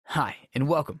Hi, and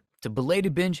welcome to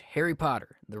Belated Binge Harry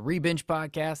Potter, the re-binge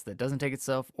podcast that doesn't take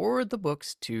itself or the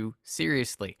books too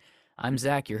seriously. I'm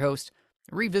Zach, your host,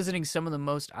 revisiting some of the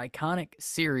most iconic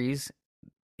series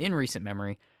in recent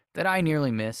memory that I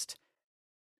nearly missed,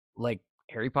 like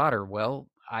Harry Potter. Well,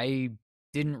 I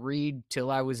didn't read till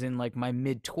I was in like my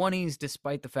mid 20s,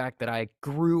 despite the fact that I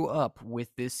grew up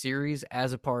with this series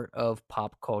as a part of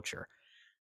pop culture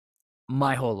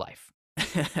my whole life.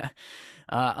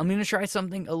 I'm going to try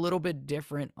something a little bit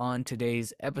different on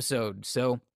today's episode.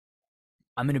 So,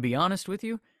 I'm going to be honest with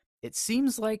you. It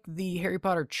seems like the Harry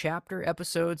Potter chapter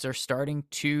episodes are starting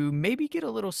to maybe get a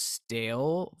little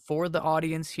stale for the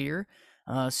audience here.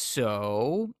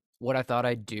 What I thought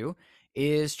I'd do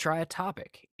is try a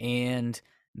topic. And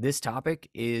this topic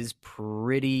is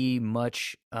pretty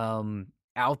much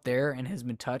out there and has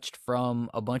been touched from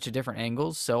a bunch of different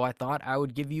angles. So I thought I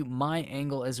would give you my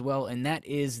angle as well. And that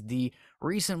is the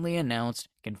recently announced,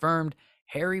 confirmed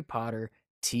Harry Potter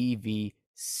TV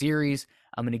series.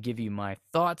 I'm going to give you my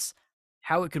thoughts,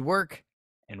 how it could work,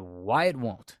 and why it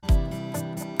won't.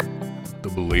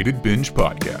 The Belated Binge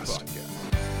Podcast.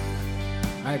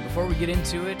 All right, before we get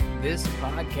into it, this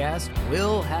podcast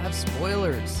will have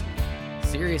spoilers.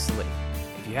 Seriously,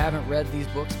 if you haven't read these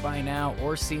books by now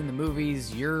or seen the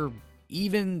movies, you're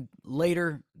even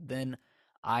later than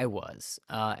I was.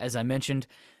 As I mentioned,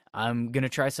 I'm going to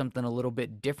try something a little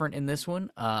bit different in this one.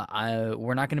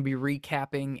 We're not going to be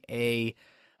recapping a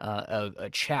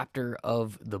chapter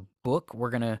of the book. We're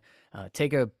going to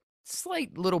take a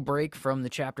slight little break from the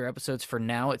chapter episodes for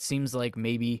now. It seems like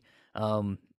maybe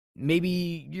the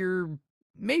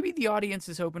audience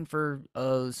is hoping for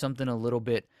something a little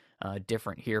bit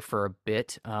different here for a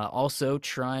bit. Also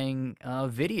trying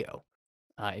video,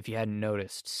 if you hadn't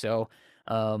noticed. So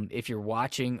if you're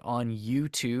watching on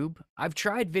YouTube, I've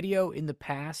tried video in the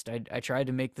past. I tried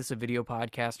to make this a video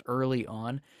podcast early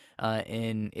on,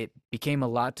 and it became a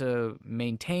lot to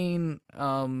maintain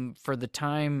for the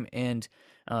time, and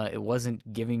it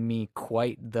wasn't giving me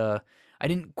quite the. I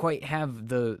didn't quite have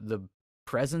the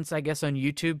presence, I guess, on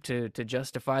YouTube to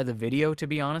justify the video, to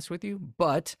be honest with you.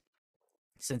 But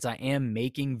since I am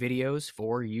making videos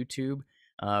for YouTube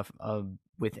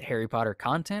with Harry Potter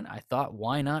content, I thought,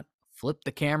 why not flip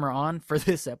the camera on for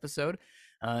this episode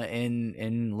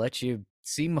and let you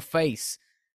see my face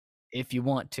if you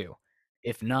want to.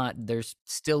 If not, there's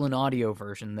still an audio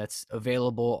version that's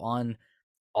available on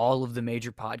all of the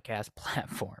major podcast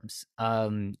platforms.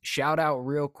 Shout out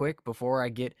real quick before I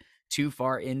get too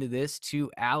far into this to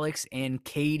Alex and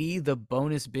Katie, the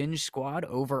Bonus Binge Squad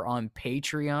over on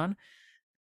Patreon.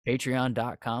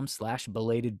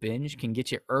 Patreon.com/belatedbinge can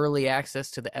get you early access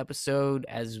to the episode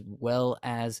as well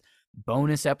as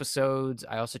bonus episodes.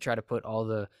 I also try to put all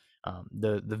the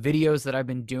videos that I've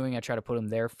been doing. I try to put them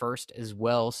there first as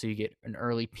well, so you get an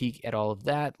early peek at all of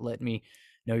that. Let me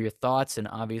know your thoughts, and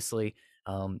obviously,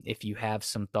 if you have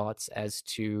some thoughts as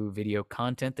to video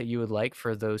content that you would like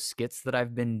for those skits that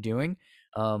I've been doing,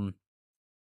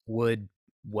 would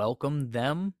welcome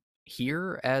them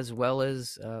here as well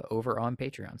as over on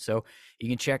Patreon. So you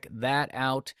can check that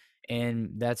out,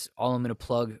 and that's all I'm going to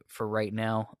plug for right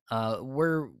now.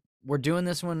 We're doing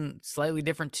this one slightly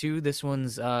different too. This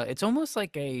one's it's almost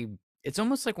like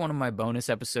one of my bonus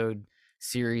episode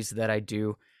series that I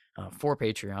do for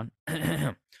Patreon.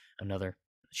 Another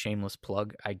shameless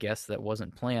plug, I guess, that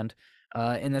wasn't planned.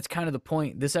 And that's kind of the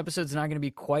point. This episode's not going to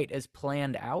be quite as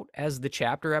planned out as the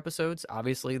chapter episodes.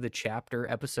 Obviously, the chapter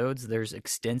episodes, there's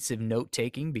extensive note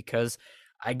taking because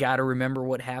I got to remember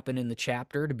what happened in the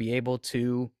chapter to be able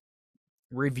to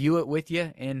review it with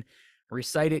you and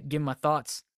recite it, give my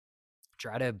thoughts,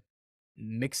 try to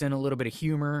mix in a little bit of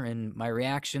humor and my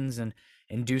reactions and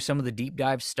do some of the deep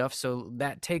dive stuff. So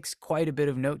that takes quite a bit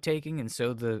of note taking. And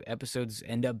so the episodes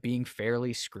end up being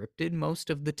fairly scripted most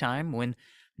of the time when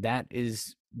that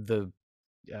is the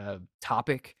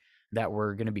topic that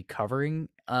we're going to be covering.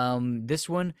 This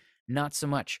one, not so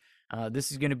much.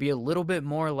 This is going to be a little bit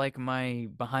more like my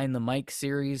Behind the Mic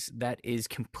series that is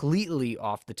completely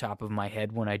off the top of my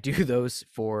head when I do those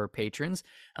for patrons.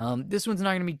 This one's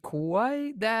not going to be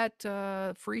quite that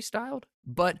freestyled,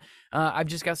 but I've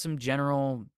just got some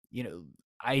general,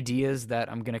 ideas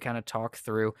that I'm going to kind of talk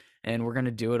through, and we're going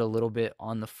to do it a little bit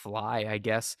on the fly, I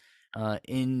guess,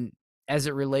 in as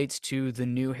it relates to the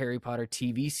new Harry Potter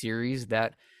TV series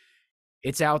that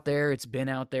it's out there. It's been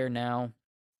out there now.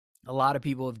 A lot of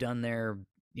people have done their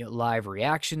live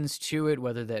reactions to it,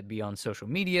 whether that be on social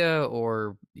media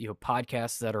or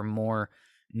podcasts that are more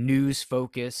news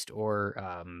focused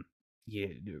or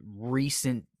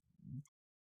recent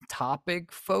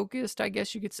topic focused, I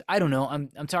guess you could say. I don't know. I'm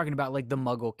talking about like the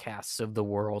Muggle casts of the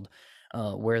world,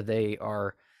 where they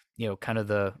are, kind of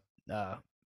the uh,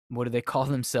 what do they call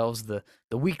themselves? The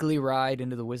weekly ride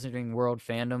into the Wizarding World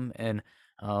fandom, and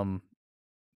um,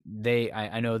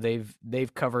 I know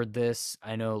they've covered this.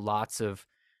 I know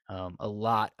a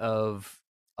lot of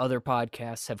other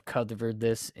podcasts have covered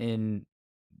this in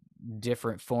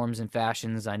different forms and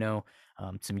fashions. I know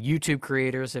some YouTube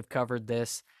creators have covered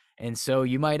this. And so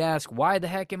you might ask, why the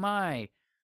heck am I?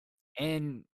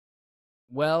 And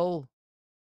well,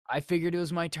 I figured it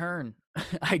was my turn,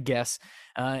 I guess.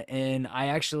 And I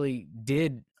actually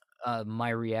did my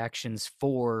reactions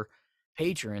for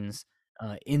patrons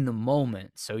in the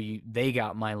moment. So they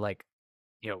got my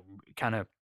kind of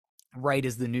right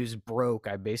as the news broke.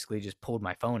 I basically just pulled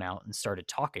my phone out and started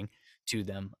talking to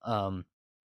them.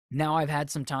 Now I've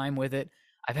had some time with it.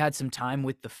 I've had some time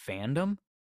with the fandom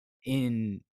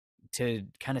in to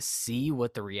kind of see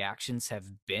what the reactions have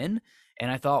been, and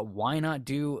I thought, why not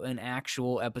do an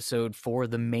actual episode for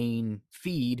the main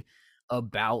feed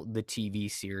about the TV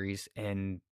series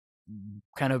and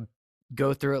kind of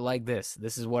go through it like this.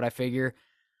 This is what I figure.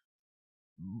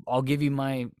 I'll give you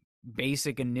my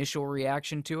basic initial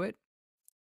reaction to it,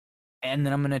 and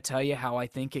then I'm going to tell you how I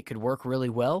think it could work really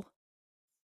well,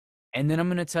 and then I'm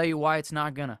going to tell you why it's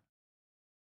not gonna.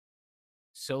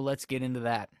 So let's get into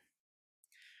that.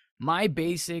 My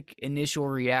basic initial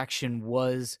reaction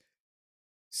was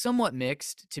somewhat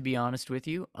mixed, to be honest with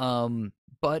you.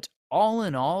 But all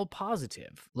in all,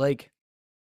 positive. Like,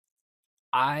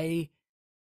 I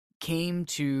came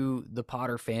to the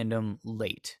Potter fandom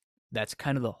late. That's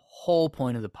kind of the whole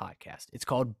point of the podcast. It's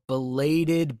called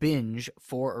Belated Binge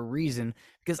for a reason,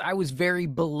 because I was very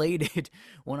belated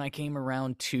when I came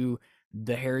around to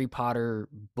the Harry Potter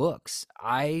books.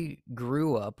 I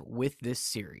grew up with this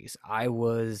series. I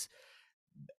was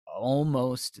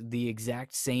almost the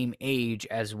exact same age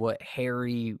as what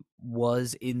Harry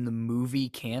was in the movie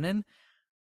canon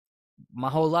my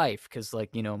whole life, because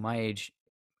my age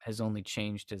has only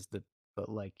changed but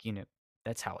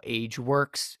that's how age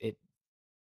works. It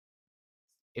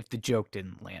If the joke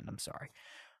didn't land, I'm sorry.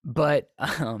 But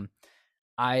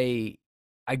I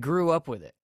I grew up with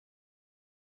it.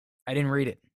 I didn't read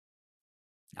it.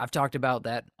 I've talked about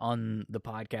that on the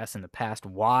podcast in the past,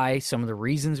 why, some of the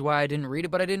reasons why I didn't read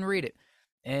it, but I didn't read it.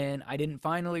 And I didn't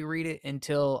finally read it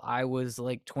until I was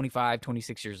like 25,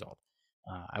 26 years old.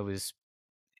 I was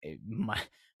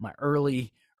my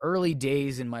early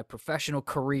days in my professional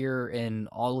career and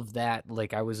all of that.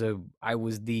 Like I was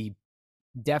the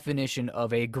definition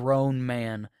of a grown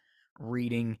man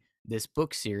reading this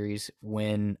book series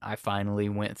when I finally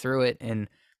went through it, and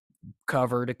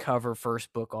cover to cover,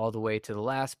 first book all the way to the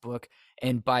last book.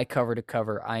 And by cover to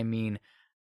cover, I mean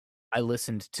I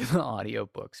listened to the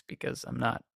audiobooks because I'm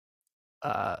not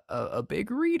a big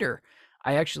reader.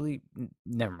 I actually,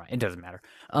 never mind, it doesn't matter.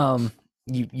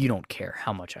 You don't care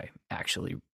how much I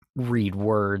actually read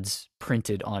words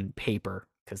printed on paper,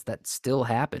 because that still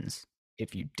happens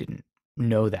if you didn't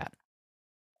know that.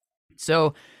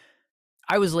 So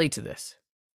I was late to this.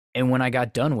 And when I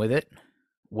got done with it,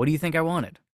 what do you think I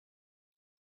wanted?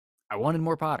 I wanted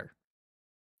more Potter.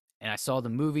 And I saw the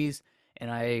movies, and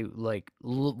I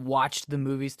watched the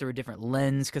movies through a different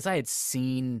lens, because I had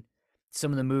seen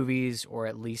some of the movies, or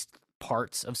at least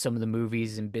parts of some of the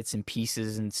movies and bits and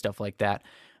pieces and stuff like that,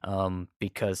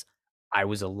 because I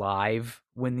was alive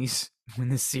when when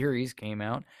the series came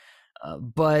out.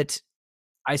 But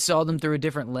I saw them through a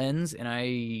different lens, and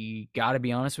I gotta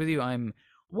be honest with you,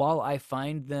 while I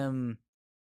find them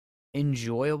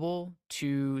enjoyable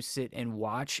to sit and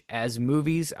watch as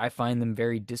movies, I find them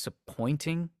very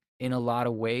disappointing in a lot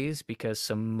of ways, because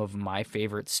some of my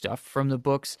favorite stuff from the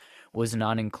books was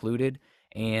not included.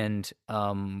 And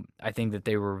I think that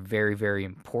they were very, very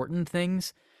important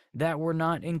things that were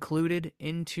not included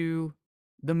into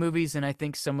the movies. And I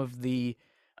think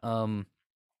um,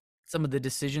 some of the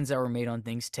decisions that were made on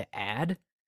things to add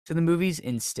to the movies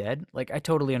instead, like I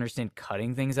totally understand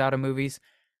cutting things out of movies.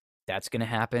 That's going to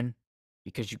happen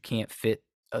because you can't fit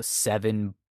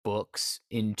 7 books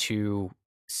into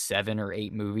 7 or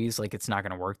 8 movies. Like, it's not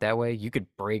going to work that way. You could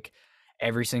break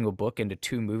every single book into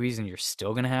 2 movies and you're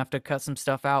still going to have to cut some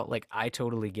stuff out. Like, I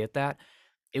totally get that.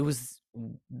 It was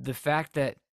the fact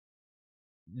that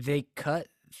they cut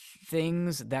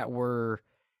things that were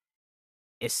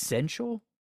essential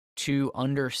to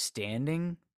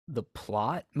understanding the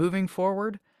plot moving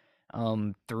forward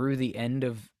through the end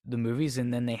of the movies,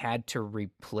 and then they had to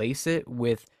replace it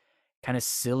with kind of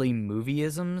silly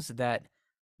movieisms that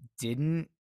didn't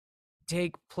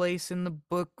take place in the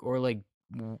book, or like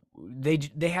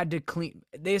they had to clean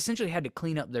they essentially had to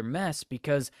clean up their mess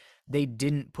because they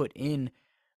didn't put in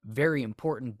very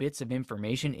important bits of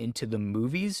information into the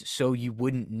movies, so you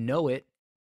wouldn't know it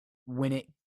when it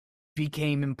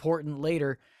became important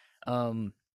later.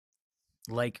 um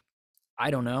like,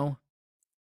 I don't know,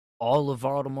 all of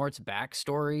Voldemort's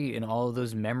backstory and all of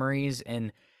those memories,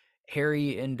 and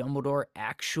Harry and Dumbledore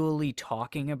actually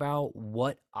talking about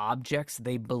what objects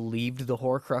they believed the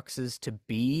Horcruxes to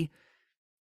be,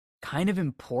 kind of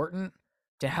important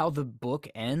to how the book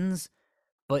ends,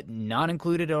 but not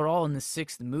included at all in the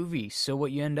sixth movie. So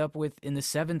what you end up with in the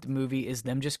seventh movie is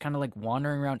them just kind of like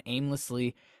wandering around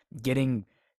aimlessly, getting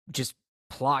just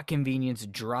plot convenience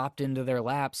dropped into their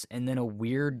laps, and then a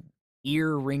weird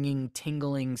ear-ringing,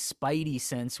 tingling spidey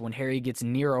sense when Harry gets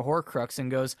near a Horcrux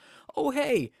and goes, "Oh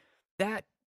hey, that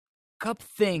cup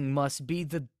thing must be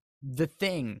the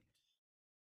thing."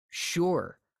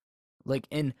 Sure. Like,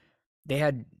 and they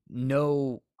had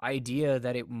no idea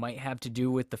that it might have to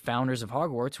do with the founders of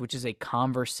Hogwarts, which is a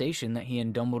conversation that he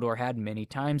and Dumbledore had many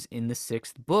times in the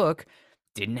sixth book.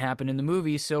 Didn't happen in the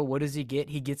movie. So what does he get?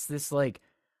 He gets this like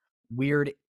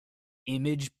weird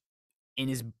image in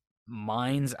his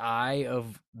mind's eye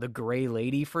of the Gray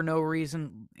Lady for no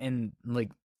reason, and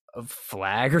like a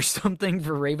flag or something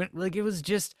for Raven. Like, it was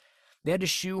just, they had to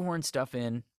shoehorn stuff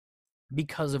in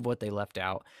because of what they left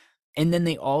out. And then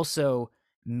they also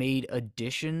made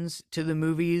additions to the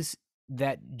movies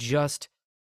that just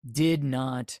did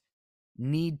not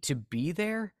need to be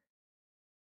there.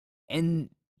 And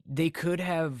they could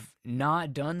have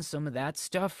not done some of that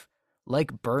stuff,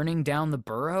 like burning down the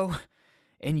burrow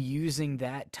and using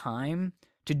that time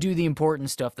to do the important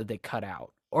stuff that they cut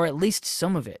out, or at least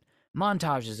some of it,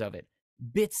 montages of it,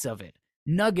 bits of it,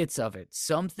 nuggets of it,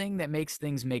 something that makes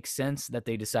things make sense that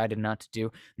they decided not to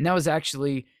do. And that was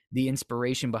actually the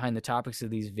inspiration behind the topics of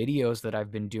these videos that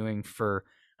I've been doing for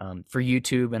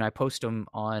YouTube, and I post them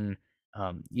on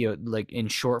like in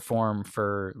short form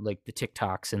for like the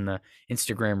TikToks and the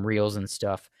Instagram Reels and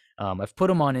stuff. I've put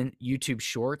them on in YouTube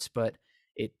Shorts, but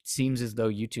it seems as though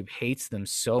YouTube hates them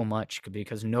so much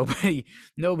because nobody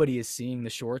is seeing the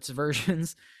Shorts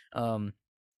versions.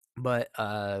 But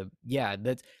yeah,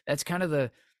 that's kind of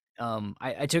the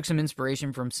I took some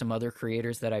inspiration from some other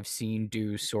creators that I've seen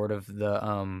do sort of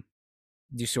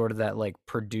that like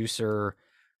producer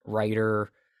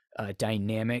writer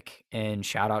dynamic, and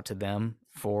shout out to them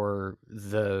for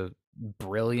the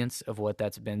brilliance of what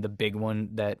that's been. The big one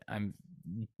that I'm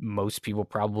most people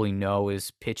probably know is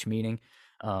Pitch Meeting.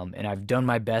 And I've done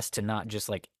my best to not just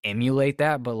like emulate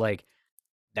that, but like,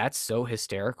 that's so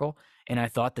hysterical. And I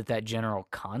thought that that general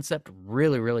concept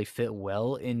really, really fit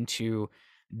well into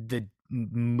the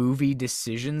movie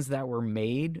decisions that were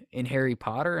made in Harry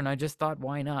Potter. And I just thought,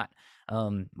 why not?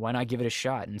 Why not give it a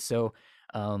shot? And so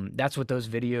that's what those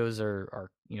videos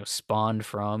are spawned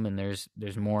from. And there's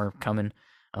more coming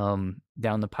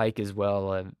down the pike as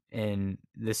well. And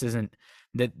this isn't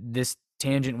that this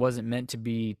tangent wasn't meant to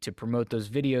be to promote those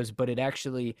videos, but it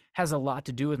actually has a lot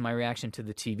to do with my reaction to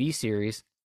the TV series,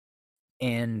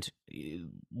 and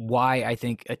why I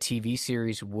think a TV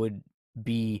series would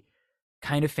be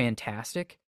kind of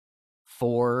fantastic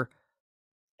for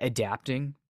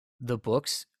adapting the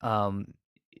books.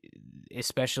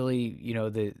 Especially,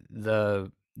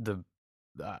 the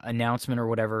announcement or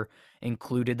whatever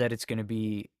included that it's going to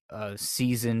be a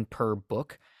season per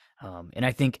book. And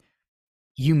I think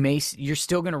you're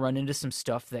still going to run into some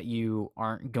stuff that you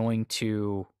aren't going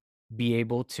to be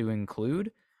able to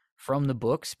include from the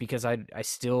books, because I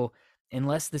still,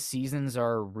 unless the seasons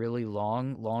are really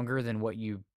longer than what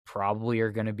you probably are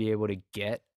going to be able to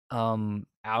get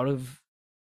out of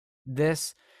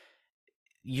this,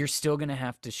 you're still going to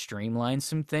have to streamline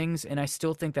some things, and I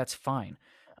still think that's fine.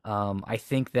 I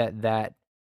think that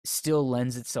still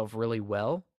lends itself really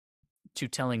well to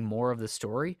telling more of the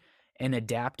story and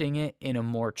adapting it in a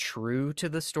more true to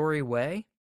the story way,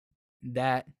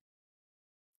 that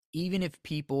even if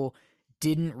people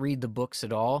didn't read the books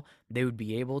at all, they would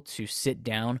be able to sit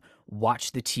down,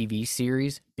 watch the TV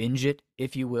series, binge it,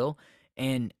 if you will,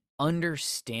 and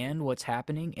understand what's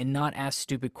happening and not ask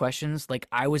stupid questions like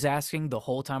I was asking the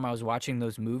whole time I was watching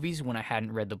those movies when I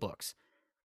hadn't read the books,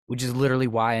 which is literally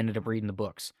why I ended up reading the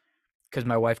books. Because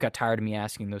my wife got tired of me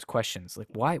asking those questions. Like,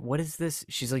 why? What is this?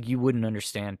 She's like, you wouldn't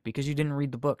understand because you didn't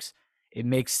read the books. It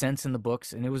makes sense in the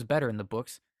books, and it was better in the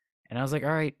books. And I was like, all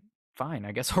right, fine.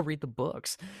 I guess I'll read the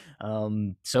books.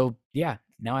 So yeah,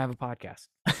 now I have a podcast.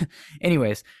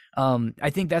 Anyways, I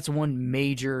think that's one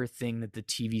major thing that the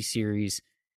TV series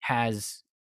has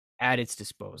at its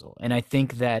disposal. And I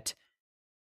think that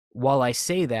while I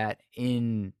say that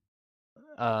in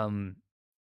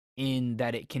in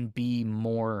that it can be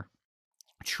more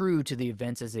true to the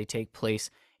events as they take place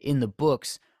in the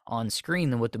books on screen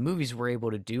than what the movies were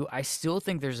able to do. I still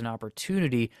think there's an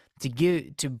opportunity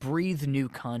to breathe new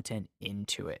content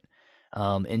into it.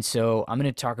 And so I'm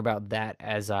going to talk about that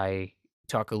as I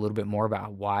talk a little bit more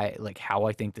about why, like how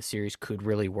I think the series could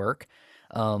really work.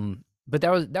 But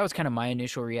that was kind of my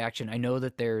initial reaction. I know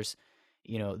that there's,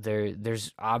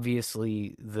 there's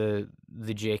obviously the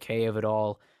JK of it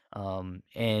all,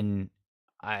 and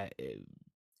I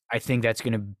I think that's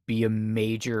going to be a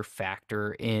major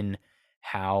factor in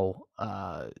how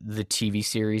the TV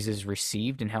series is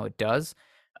received and how it does.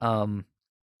 Um,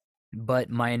 but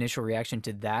my initial reaction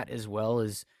to that as well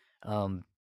is um,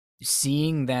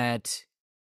 seeing that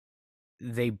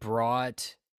they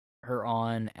brought her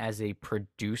on as a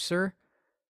producer,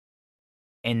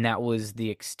 and that was the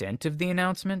extent of the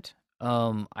announcement.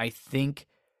 I think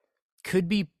could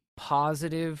be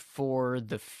positive for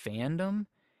the fandom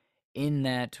in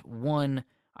that one.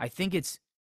 I think it's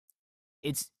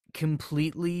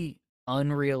completely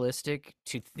unrealistic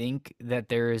to think that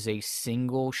there is a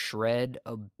single shred,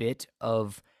 a bit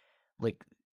of like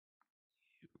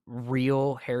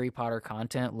real Harry Potter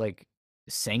content, like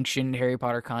sanctioned Harry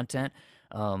Potter content.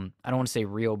 I don't want to say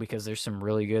real because there's some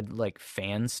really good like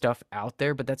fan stuff out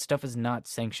there, but that stuff is not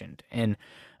sanctioned.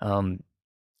 Um,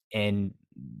 and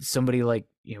somebody like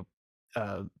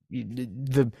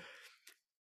the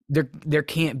there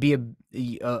can't be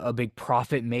a big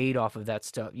profit made off of that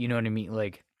stuff. You know what I mean?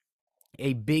 Like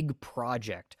a big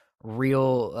project,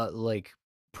 real like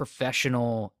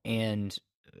professional and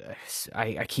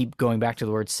I keep going back to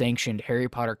the word sanctioned Harry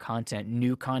Potter content,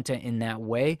 new content in that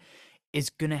way is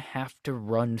gonna have to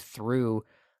run through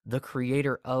the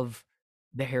creator of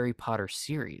the Harry Potter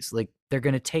series. Like they're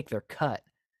gonna take their cut.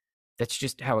 That's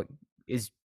just how it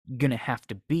is gonna have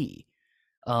to be.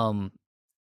 Um,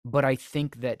 but I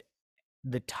think that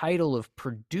the title of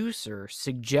producer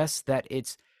suggests that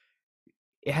it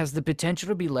has the potential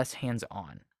to be less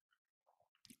hands-on.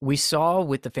 We saw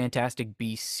with the Fantastic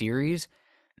Beasts series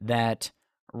that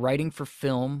writing for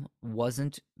film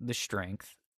wasn't the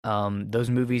strength.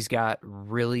 Those movies got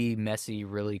really messy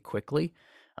really quickly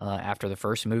after the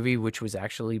first movie, which was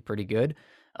actually pretty good.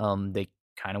 They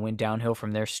kind of went downhill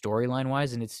from there storyline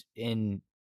wise, and it's in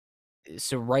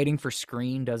so writing for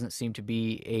screen doesn't seem to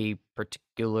be a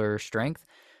particular strength.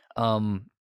 Um,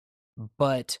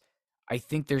 but I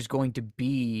think there's going to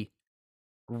be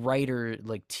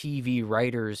like TV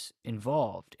writers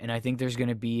involved, and I think there's going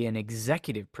to be an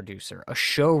executive producer, a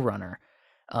showrunner,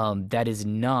 that is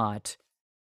not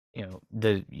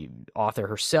the author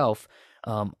herself.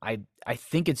 I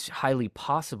think it's highly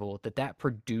possible that that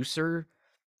producer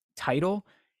title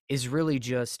is really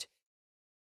just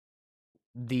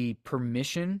the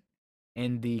permission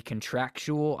and the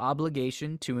contractual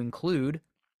obligation to include,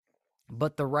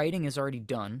 but the writing is already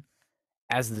done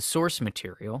as the source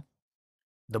material.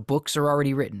 The books are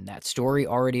already written. That story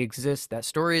already exists. That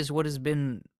story is what has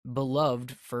been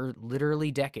beloved for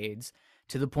literally decades,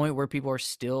 to the point where people are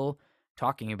still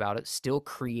talking about it, still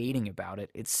creating about it.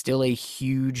 It's still a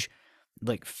huge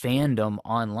like fandom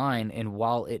online. And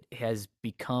while it has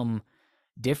become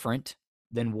different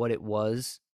than what it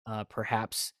was,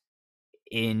 perhaps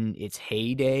in its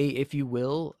heyday, if you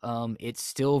will, it's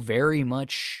still very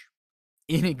much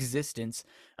in existence.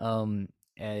 And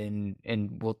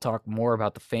we'll talk more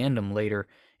about the fandom later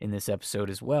in this episode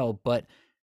as well. But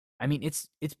I mean, it's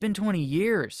been 20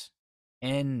 years,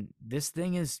 and this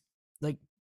thing is like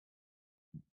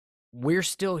we're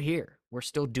still here. We're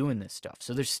still doing this stuff.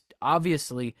 So there's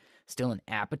obviously still an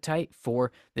appetite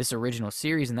for this original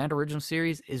series, and that original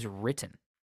series is written.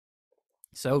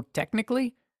 So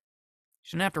technically,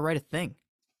 shouldn't have to write a thing.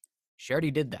 She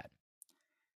already did that.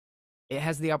 It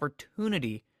has the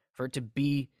opportunity for it to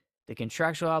be the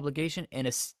contractual obligation and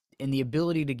the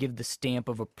ability to give the stamp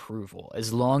of approval,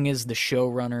 as long as the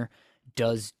showrunner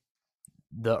does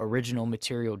the original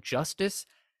material justice.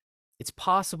 It's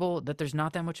possible that there's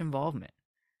not that much involvement.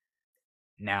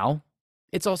 Now,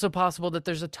 it's also possible that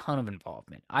there's a ton of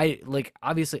involvement.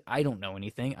 Obviously I don't know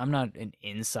anything. I'm not an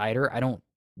insider.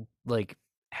 Like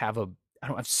have a I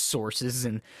don't have sources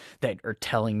and that are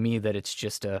telling me that it's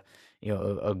just a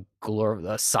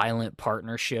silent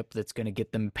partnership that's going to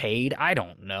get them paid. I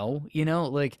don't know,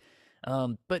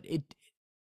 but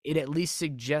it at least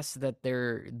suggests that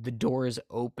the door is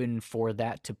open for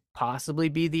that to possibly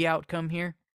be the outcome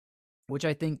here, which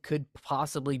I think could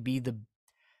possibly be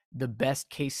the best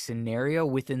case scenario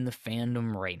within the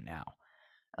fandom right now.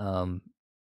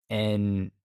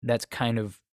 And that's kind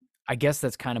of, I guess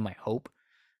that's kind of my hope.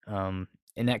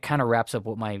 and that kind of wraps up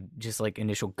what my just like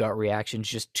initial gut reactions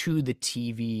just to the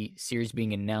TV series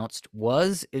being announced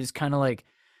is kind of like,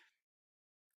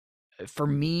 for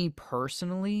me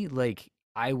personally, like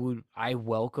I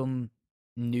welcome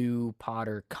new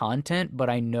Potter content, but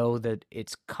I know that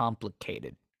it's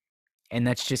complicated. And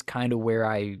that's just kind of where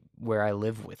I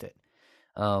live with it.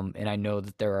 And I know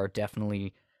that there are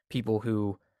definitely people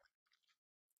who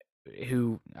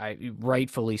I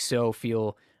rightfully so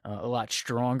feel a lot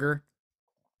stronger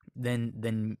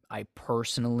than I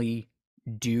personally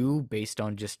do, based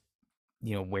on just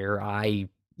where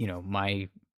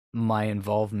my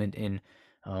involvement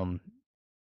um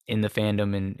in the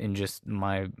fandom, and just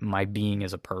my being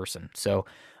as a person. So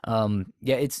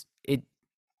yeah, it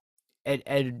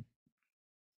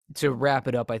to wrap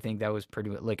it up, I think that was pretty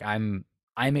like I'm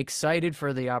excited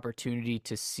for the opportunity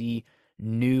to see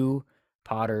new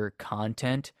Potter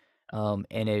content,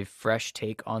 and a fresh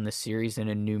take on the series in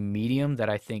a new medium that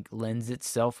I think lends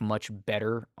itself much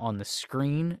better on the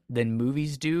screen than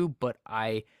movies do. But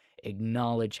I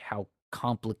acknowledge how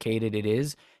complicated it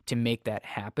is to make that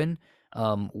happen,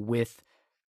 with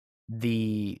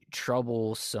the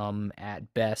troublesome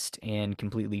at best and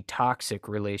completely toxic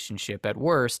relationship at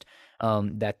worst,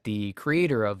 that the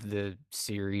creator of the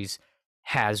series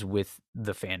has with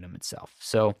the fandom itself.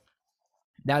 So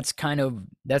that's kind of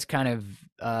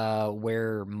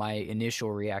where my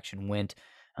initial reaction went.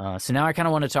 So now I kind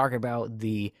of want to talk about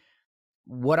the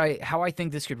what I how I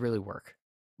think this could really work.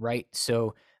 Right.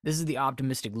 So this is the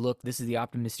optimistic look. This is the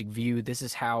optimistic view. This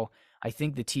is how I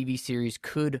think the TV series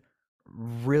could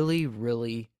really,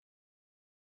 really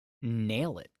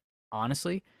nail it,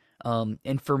 honestly.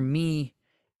 And for me,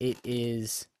 it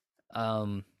is,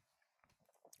 um,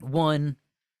 one,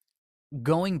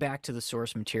 going back to the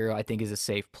source material, I think is a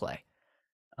safe play,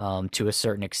 to a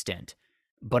certain extent.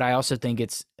 But I also think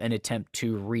it's an attempt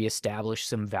to reestablish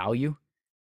some value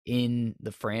in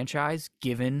the franchise,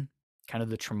 given kind of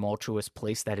the tumultuous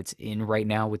place that it's in right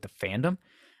now with the fandom.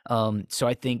 So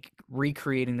I think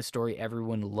recreating the story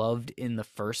everyone loved in the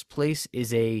first place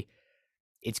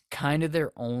it's kind of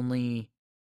their only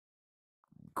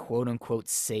quote unquote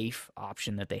safe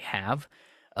option that they have.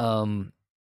 Um,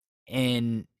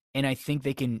 and I think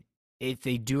they can, if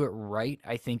they do it right,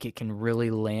 I think it can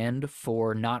really land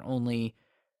for not only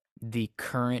the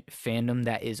current fandom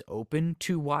that is open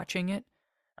to watching it,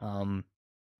 um,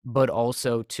 but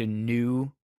also to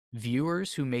new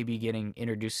viewers who may be getting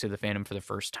introduced to the fandom for the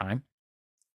first time.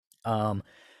 Um,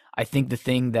 I think the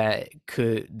thing that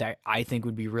I think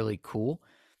would be really cool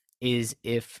is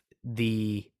if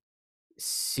the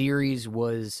series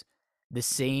was the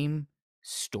same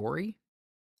story,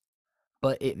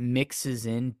 but it mixes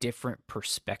in different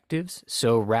perspectives.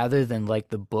 So rather than like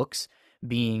the books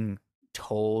being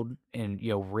told and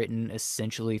written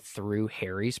essentially through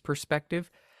Harry's perspective,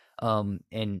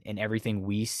 and everything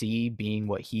we see being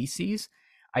what he sees,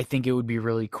 I think it would be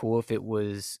really cool if it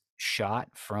was shot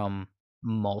from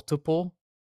multiple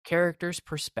characters'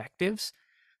 perspectives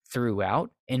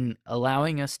throughout, and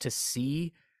allowing us to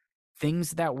see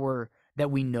things that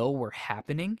we know were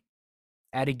happening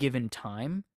at a given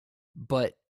time,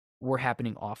 but were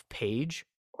happening off page,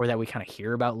 or that we kind of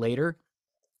hear about later,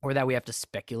 or that we have to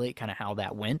speculate kind of how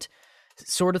that went,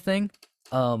 sort of thing.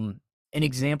 Um, an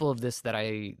example of this that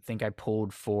I think I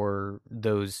pulled for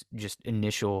those just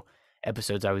initial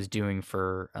episodes I was doing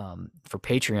for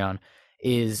Patreon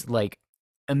is like,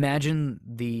 imagine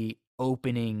the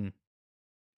opening,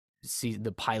 see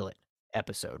the pilot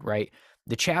episode, right?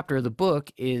 The chapter of the book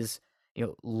is,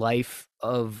 life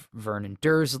of Vernon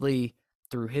Dursley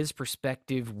through his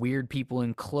perspective, weird people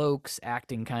in cloaks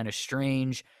acting kind of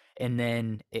strange. And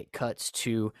then it cuts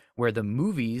to where the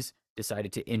movies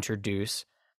decided to introduce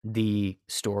the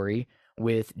story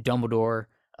with Dumbledore,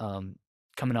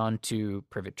 coming on to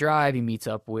Privet Drive. He meets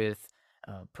up with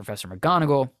Professor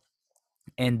McGonagall,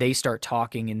 and they start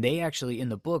talking. And they actually, in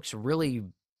the books, really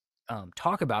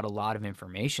talk about a lot of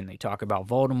information. They talk about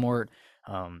Voldemort,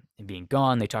 being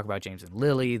gone. They talk about James and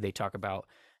Lily. They talk about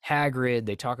Hagrid.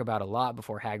 They talk about a lot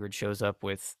before Hagrid shows up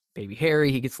with baby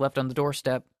Harry. He gets left on the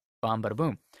doorstep. Bam, bada,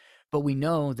 boom. But we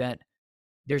know that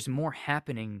there's more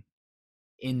happening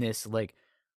in this, like,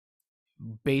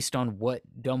 based on what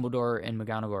Dumbledore and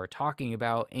McGonagall are talking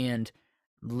about, and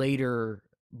later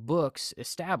books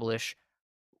establish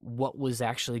what was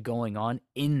actually going on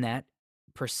in that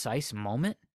precise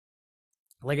moment.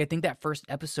 Like, I think that first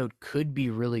episode could be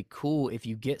really cool if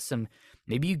you get some,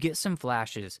 maybe you get some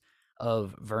flashes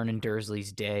of Vernon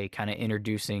Dursley's day, kind of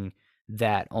introducing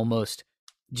that, almost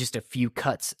just a few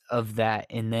cuts of that,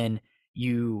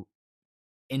 you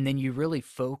and then you really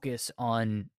focus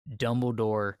on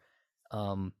Dumbledore,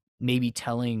 maybe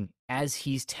telling, as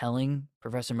he's telling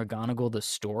Professor McGonagall the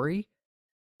story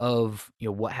of,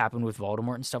 what happened with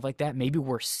Voldemort and stuff like that, maybe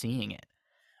we're seeing it.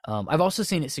 I've also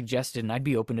seen it suggested, and I'd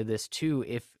be open to this too,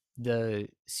 if the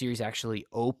series actually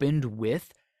opened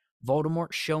with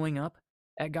Voldemort showing up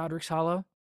at Godric's Hollow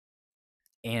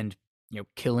and,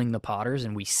 killing the Potters,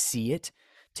 and we see it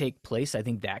take place. I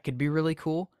think that could be really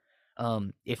cool.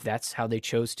 If that's how they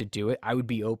chose to do it, I would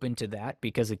be open to that,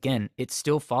 because again, it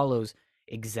still follows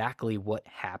exactly what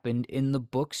happened in the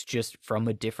books, just from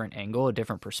a different angle, a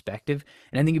different perspective.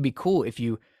 And I think it'd be cool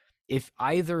if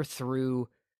either through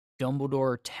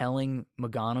Dumbledore telling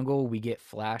McGonagall, we get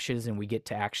flashes and we get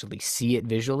to actually see it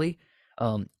visually,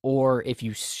 or if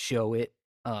you show it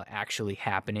actually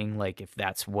happening, like if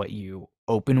that's what you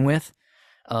open with.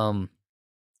 Um,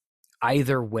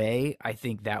 Either way, I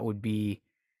think that would be,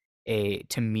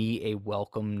 to me, a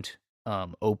welcomed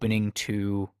opening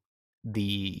to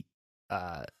the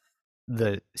uh,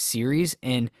 the series.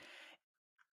 And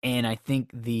I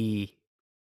think the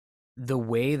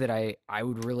way that I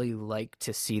would really like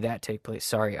to see that take place.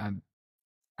 Sorry,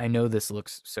 I know this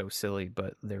looks so silly,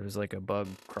 but there was like a bug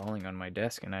crawling on my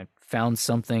desk, and I found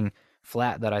something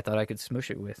flat that I thought I could smush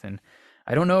it with, and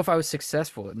I don't know if I was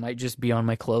successful. It might just be on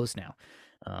my clothes now.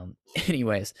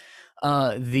 Anyways,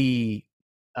 the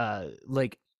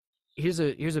like, here's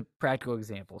a practical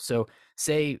example. So,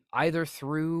 say either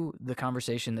through the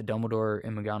conversation that Dumbledore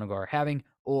and McGonagall are having,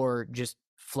 or just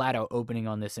flat out opening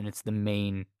on this, and it's the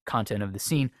main content of the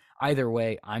scene. Either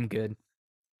way, I'm good.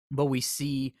 But we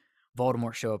see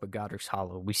Voldemort show up at Godric's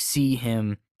Hollow. We see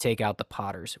him take out the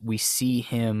Potters. We see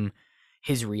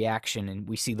his reaction, and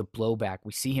we see the blowback.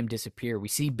 We see him disappear. We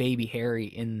see baby Harry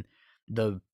in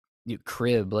the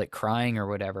crib, like crying or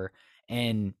whatever.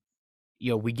 And,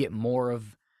 we get more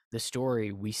of the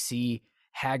story. We see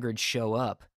Hagrid show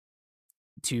up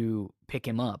to pick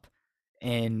him up.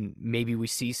 And maybe we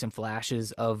see some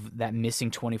flashes of that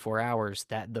missing 24 hours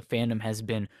that the fandom has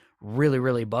been really,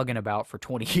 really bugging about for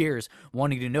 20 years,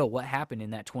 wanting to know what happened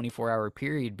in that 24-hour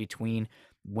period between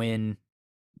when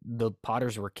the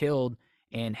Potters were killed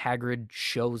and Hagrid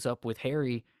shows up with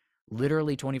Harry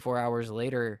literally 24 hours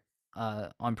later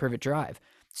on Privet Drive.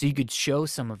 So you could show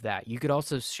some of that. You could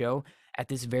also show, at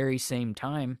this very same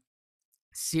time,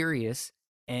 Sirius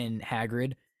and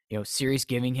Hagrid, Sirius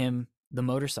giving him the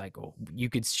motorcycle. You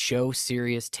could show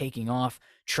Sirius taking off,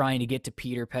 trying to get to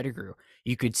Peter Pettigrew.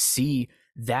 You could see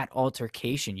that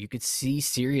altercation. You could see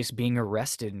Sirius being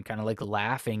arrested and kind of like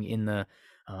laughing in the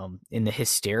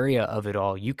hysteria of it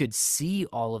all. You could see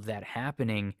all of that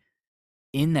happening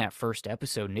in that first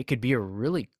episode, and it could be a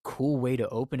really cool way to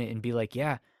open it and be like,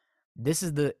 yeah, this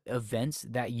is the events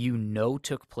that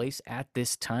took place at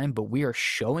this time, but we are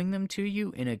showing them to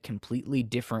you in a completely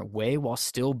different way while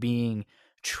still being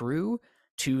true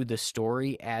to the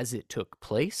story as it took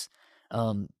place.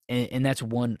 And that's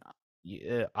one,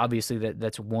 obviously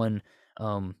that's one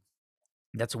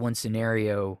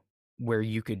scenario where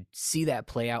you could see that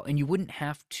play out, and you wouldn't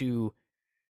have to.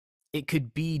 It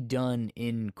could be done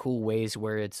in cool ways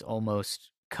where it's almost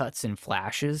cuts and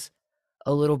flashes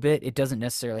a little bit. It doesn't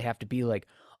necessarily have to be like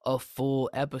a full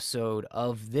episode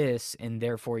of this, and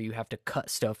therefore you have to cut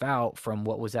stuff out from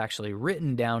what was actually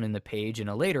written down in the page in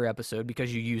a later episode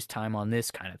because you used time on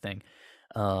this kind of thing.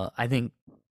 I think,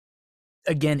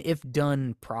 again, if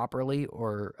done properly,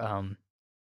 or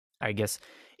I guess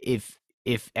if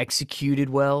executed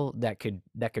well, that could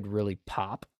really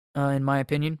pop, in my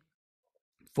opinion,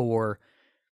 for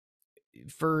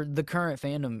the current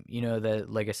fandom, that,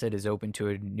 like I said, is open to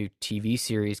a new TV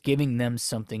series, giving them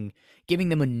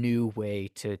a new way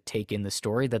to take in the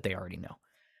story that they already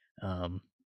know.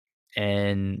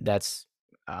 And that's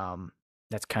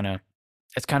kind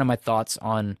of my thoughts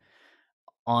on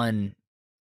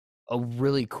a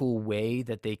really cool way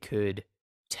that they could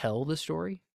tell the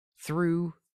story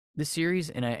through the series,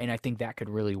 and I think that could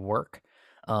really work.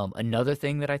 Another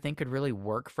thing that I think could really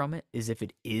work from it is, if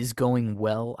it is going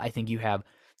well, I think you have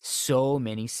so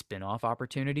many spin-off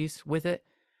opportunities with it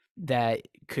that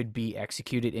could be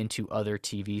executed into other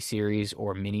TV series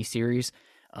or miniseries,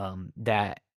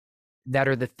 that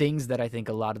are the things that I think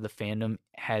a lot of the fandom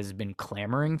has been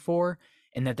clamoring for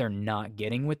and that they're not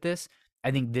getting with this.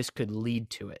 I think this could lead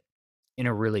to it in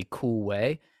a really cool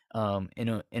way, in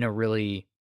a really,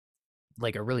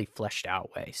 like, a really fleshed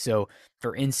out way. So,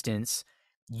 for instance,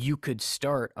 you could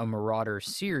start a Marauder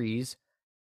series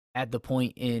at the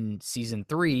point in season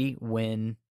 3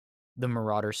 when the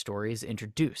Marauder story is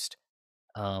introduced.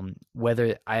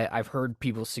 Whether I've heard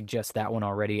people suggest that one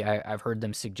already. I've heard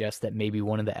them suggest that maybe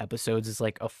one of the episodes is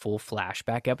like a full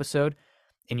flashback episode,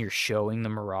 and you're showing the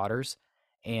Marauders,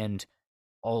 and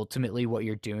ultimately what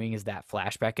you're doing is that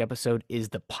flashback episode is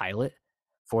the pilot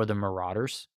for the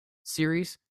Marauders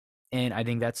series, and I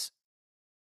think that's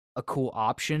a cool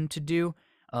option to do.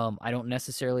 I don't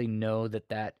necessarily know that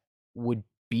that would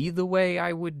be the way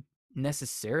I would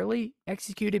necessarily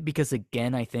execute it because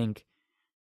again, I think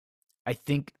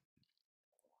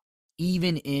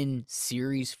even in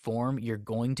series form, you're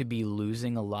going to be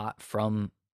losing a lot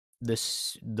from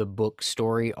the book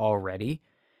story already,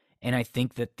 and I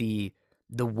think that the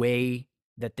way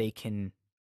that they can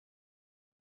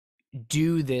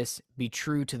do this, be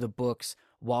true to the books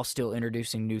while still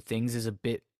introducing new things, is a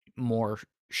bit more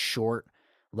short,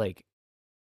 like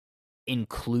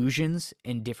inclusions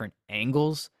and different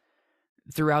angles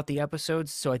throughout the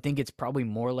episodes. So I think it's probably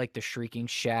more like the Shrieking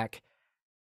Shack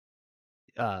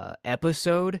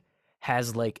episode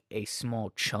has like a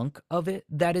small chunk of it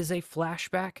that is a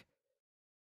flashback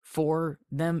for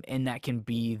them, and that can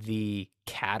be the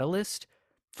catalyst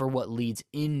for what leads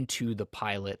into the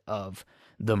pilot of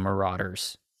the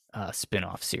Marauders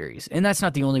spin-off series. And that's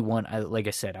not the only one. Like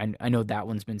I said, I know that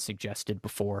one's been suggested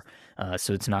before,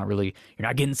 so it's not really, you're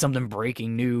not getting something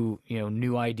breaking new,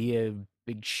 new idea,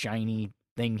 big shiny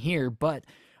thing here, but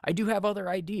I do have other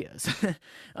ideas.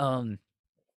 um,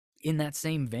 in that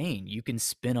same vein, you can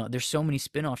spin off. There's so many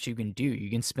spin-offs you can do.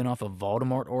 You can spin off a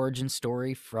Voldemort origin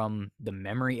story from the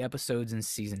memory episodes in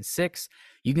season 6.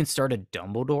 You can start a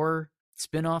Dumbledore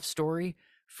spin-off story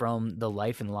from the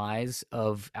Life and Lies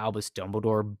of Albus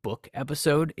Dumbledore book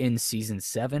episode in season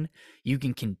 7. You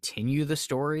can continue the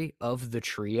story of the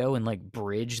trio and like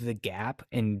bridge the gap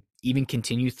and even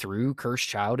continue through Cursed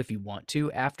Child if you want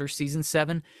to after season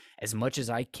 7. As much as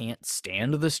I can't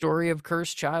stand the story of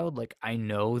Cursed Child, like I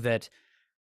know that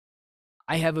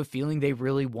I have a feeling they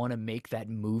really want to make that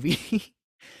movie.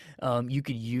 You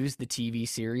could use the TV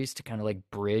series to kind of like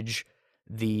bridge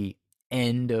the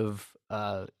end of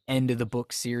the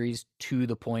book series to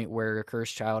the point where a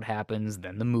Cursed Child happens,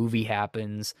 then the movie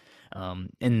happens, and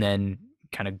then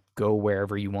kind of go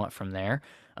wherever you want from there.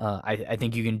 I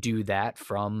think you can do that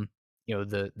from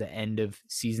the end of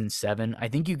season 7. I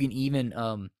think you can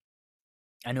even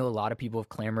I know a lot of people have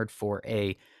clamored for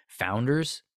a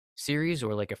Founders series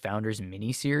or like a Founders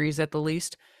mini series at the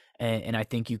least. And I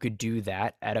think you could do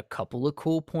that at a couple of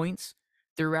cool points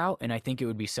throughout. And I think it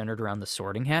would be centered around the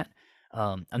Sorting Hat.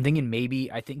 I'm thinking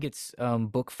maybe, I think it's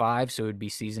book 5, so it would be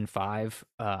season 5.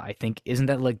 I think, isn't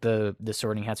that like the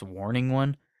Sorting Hat's warning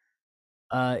one,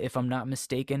 if I'm not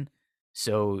mistaken?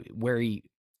 So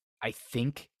I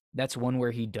think that's one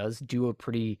where he does do a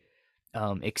pretty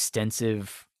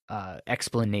extensive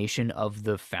explanation of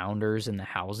the founders and the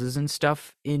houses and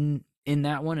stuff in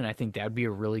that one, and I think that would be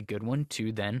a really good one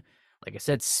to then, like I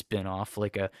said, spin off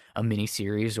like a mini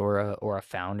series or a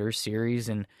founders series,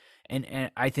 and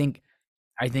I think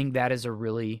that is a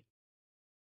really,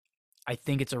 I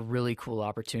think it's a really cool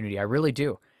opportunity. I really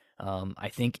do. I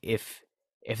think if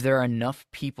there are enough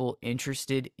people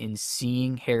interested in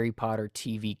seeing Harry Potter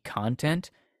TV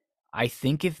content, I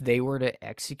think if they were to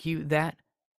execute that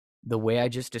the way I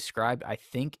just described, I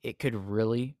think it could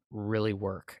really, really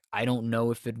work. I don't know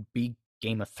if it'd be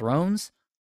Game of Thrones.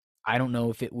 I don't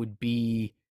know if it would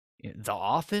be The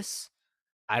Office.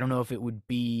 I don't know if it would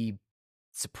be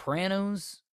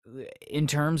Sopranos in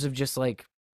terms of just like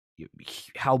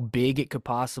how big it could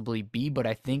possibly be, but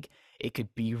I think it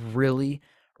could be really,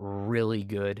 really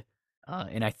good.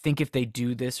 And I think if they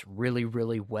do this really,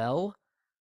 really well,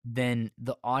 then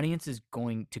the audience is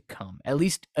going to come. At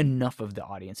least enough of the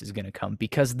audience is going to come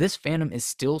because this fandom is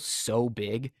still so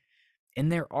big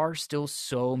and there are still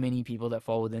so many people that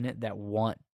fall within it that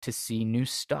want to see new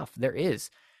stuff. There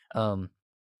is. Um,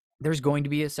 there's going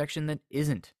to be a section that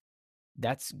isn't.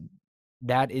 That's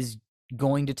that is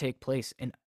going to take place,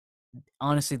 and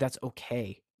honestly, that's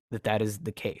okay that that is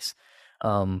the case.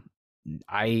 Um,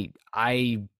 I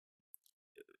I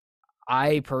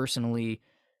I personally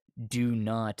do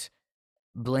not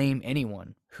blame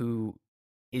anyone who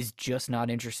is just not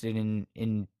interested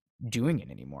in doing it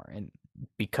anymore, and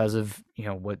because of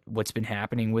what's been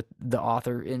happening with the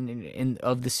author in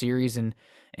of the series and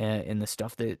the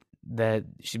stuff that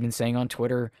she's been saying on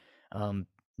Twitter,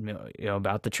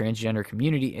 about the transgender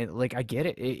community. And like, I get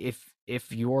it.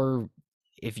 If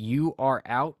you are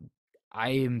out, I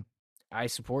am I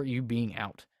support you being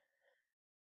out.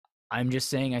 I'm just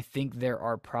saying I think there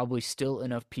are probably still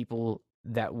enough people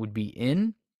that would be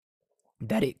in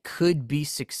that it could be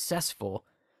successful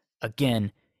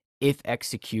again if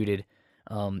executed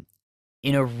um,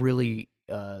 in a really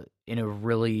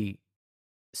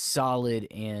solid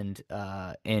and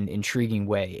intriguing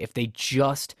way. If they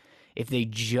just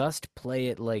play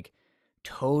it like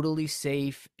totally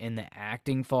safe and the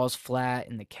acting falls flat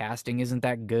and the casting isn't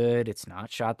that good, it's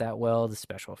not shot that well, the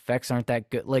special effects aren't that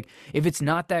good. Like if it's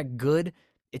not that good,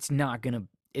 it's not going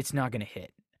to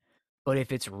hit. But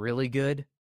if it's really good,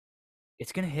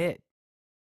 it's going to hit.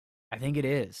 I think it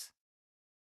is.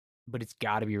 But it's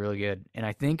got to be really good. And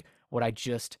I think what I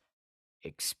just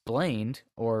explained,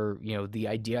 or the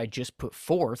idea I just put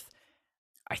forth,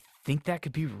 I think that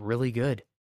could be really good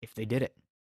if they did it.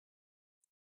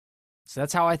 So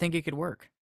that's how I think it could work.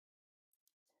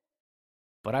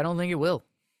 But I don't think it will.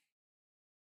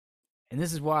 And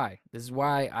this is why. This is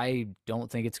why I don't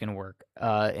think it's going to work.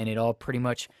 And it all pretty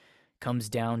much comes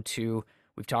down to,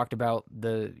 we've talked about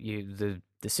the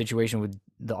situation with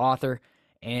the author,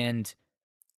 and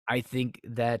I think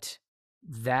that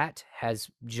has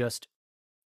just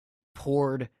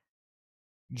poured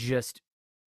just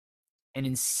an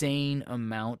insane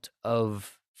amount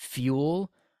of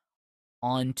fuel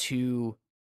onto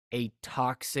a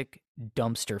toxic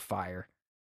dumpster fire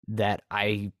that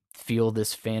I feel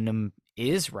this fandom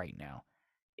is right now.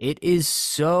 It is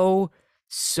so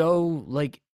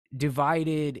like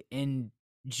divided, and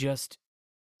just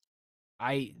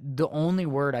the only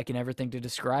word I can ever think to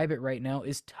describe it right now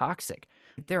is toxic.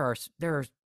 There are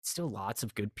still lots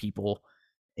of good people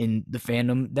in the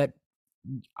fandom that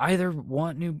either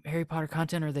want new Harry Potter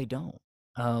content or they don't.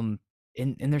 And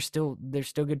they're still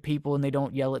good people, and they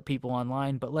don't yell at people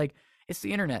online, but like, it's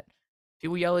the internet.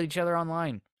 People yell at each other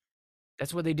online.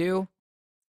 That's what they do,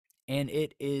 and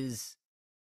it is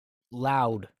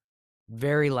loud,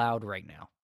 very loud right now.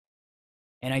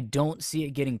 And I don't see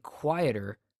it getting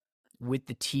quieter with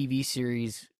the TV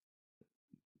series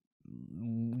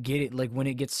when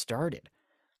it gets started.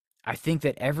 I think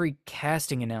that every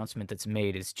casting announcement that's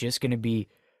made is just going to be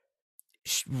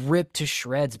ripped to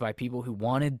shreds by people who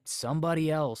wanted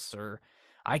somebody else, or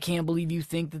I can't believe you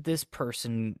think that this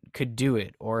person could do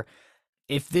it, or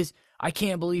I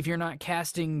can't believe you're not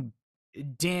casting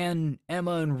Dan,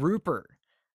 Emma, and Rupert.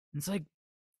 It's like,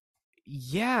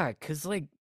 yeah, because like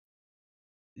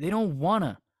they don't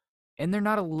wanna, and they're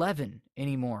not 11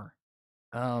 anymore.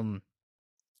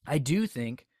 I do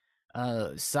think,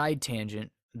 side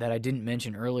tangent that I didn't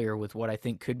mention earlier with what I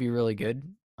think could be really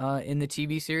good in the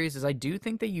TV series is, I do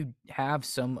think that you have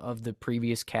some of the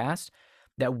previous cast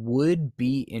that would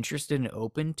be interested and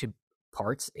open to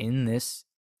parts in this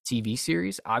TV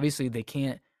series. Obviously, they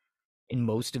can't, in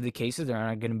most of the cases, they're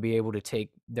not going to be able to take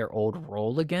their old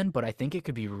role again, but I think it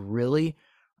could be really,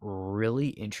 really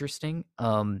interesting,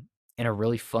 and a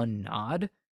really fun nod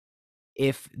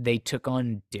if they took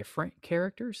on different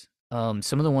characters.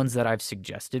 Some of the ones that I've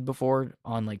suggested before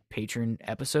on like Patreon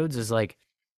episodes is like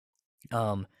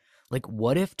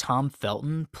what if Tom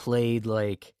Felton played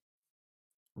like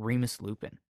Remus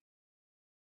Lupin?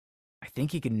 I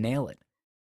think he could nail it.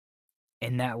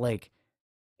 And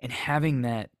and having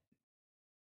that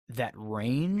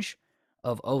range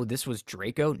of, oh, this was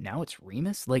Draco, now it's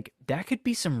Remus, like that could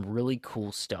be some really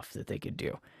cool stuff that they could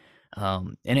do.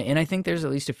 And I think there's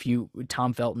at least a few,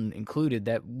 Tom Felton included,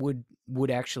 that would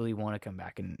actually want to come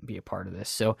back and be a part of this.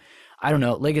 So I don't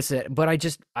know, like I said, but I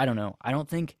don't know. I don't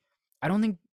think I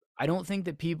don't think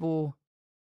that people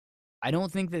I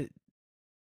don't think that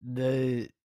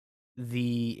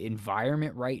the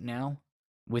environment right now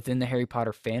within the Harry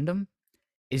Potter fandom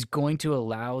is going to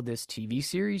allow this TV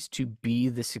series to be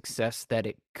the success that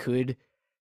it could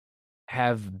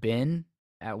have been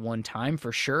at one time,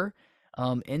 for sure.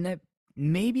 And that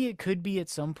maybe it could be at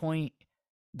some point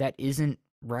that isn't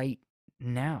right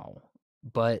now.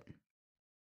 But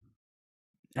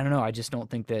I don't know. I don't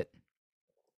think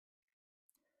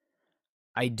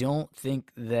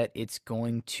that it's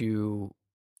going to.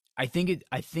 I think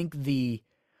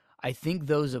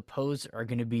those opposed are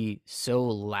going to be so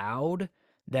loud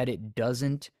that it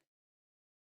doesn't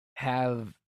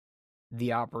have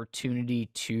the opportunity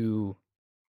to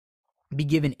be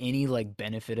given any like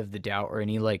benefit of the doubt, or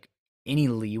any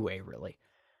leeway, really.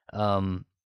 Um,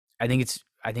 I think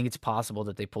it's possible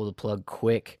that they pull the plug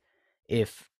quick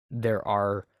if there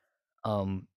are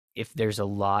if there's a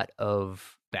lot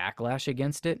of backlash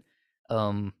against it.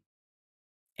 Um,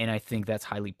 and I think that's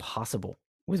highly possible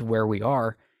with where we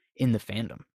are in the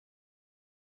fandom.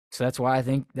 So that's why I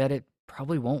think that it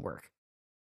probably won't work.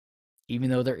 Even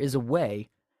though there is a way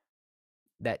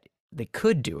that they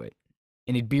could do it.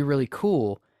 And it'd be really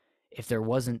cool if there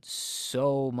wasn't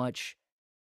so much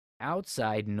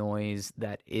outside noise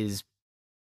that is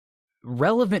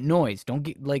relevant noise. Don't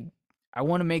get like, I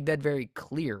want to make that very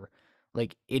clear.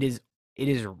 Like it is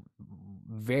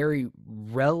very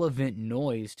relevant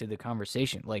noise to the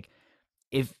conversation. Like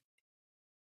if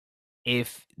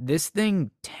if this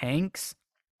thing tanks,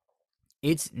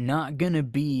 it's not going to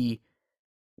be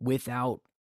without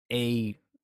a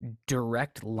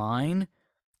direct line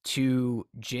to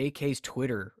JK's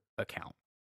Twitter account.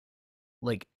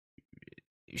 Like,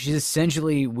 she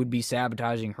essentially would be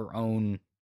sabotaging her own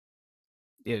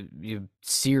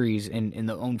series and in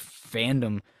the own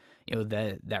fandom,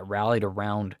 that rallied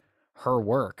around her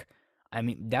work. I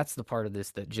mean, that's the part of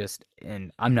this that just,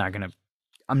 and I'm not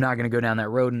gonna go down that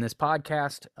road in this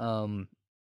podcast.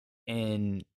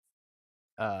 And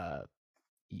uh,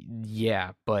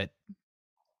 yeah, but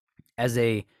as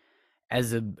a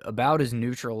about as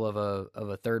neutral of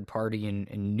a third party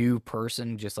and new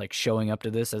person, just like showing up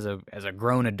to this as a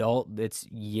grown adult, it's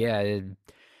yeah.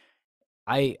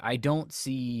 I don't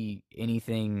see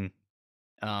anything.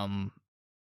 Um,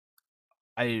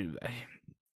 I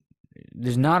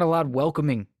there's not a lot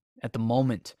welcoming at the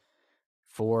moment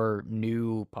for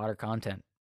new Potter content,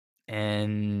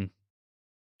 and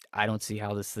I don't see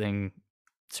how this thing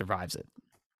survives it.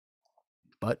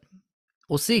 But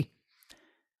we'll see.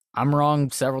 I'm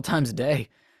wrong several times a day,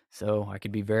 so I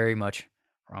could be very much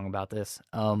wrong about this.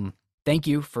 Thank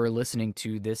you for listening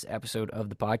to this episode of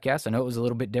the podcast. I know it was a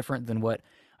little bit different than what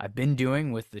I've been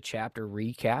doing with the chapter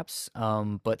recaps,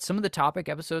 but some of the topic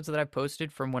episodes that I've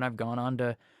posted from when I've gone on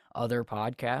to other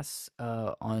podcasts,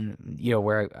 on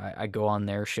where I go on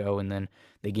their show and then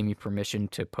they give me permission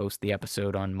to post the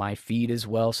episode on my feed as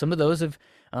well. Some of those have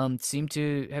seemed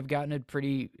to have gotten a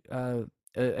pretty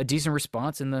a decent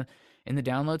response in the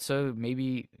download. So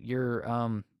maybe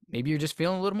you're just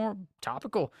feeling a little more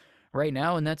topical right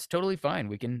now, and that's totally fine.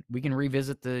 We can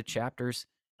revisit the chapters,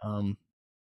 um,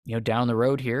 down the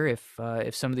road here if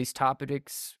some of these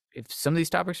topics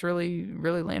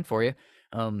really land for you.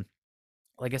 Um,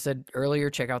 like I said earlier,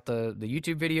 check out the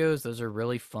YouTube videos. Those are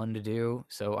really fun to do.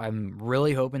 So I'm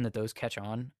really hoping that those catch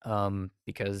on,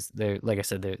 because they're, like I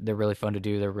said, they're really fun to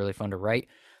do. They're really fun to write.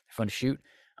 They're fun to shoot.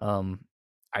 Um,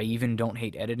 I even don't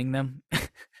hate editing them,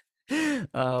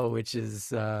 which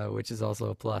is also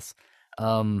a plus.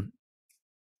 Um,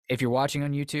 if you're watching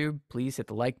on YouTube, please hit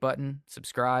the like button,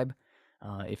 subscribe.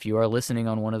 If you are listening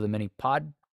on one of the many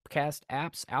podcast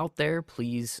apps out there,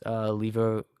 please leave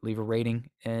a rating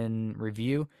and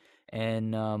review,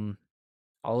 and all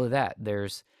of that.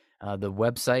 There's the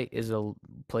website is a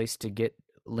place to get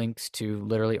links to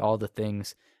literally all the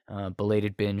things.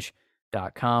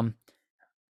 Belatedbinge.com.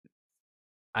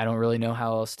 I don't really know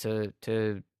how else to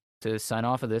sign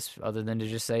off of this other than to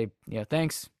just say, yeah,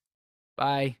 thanks.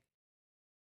 Bye.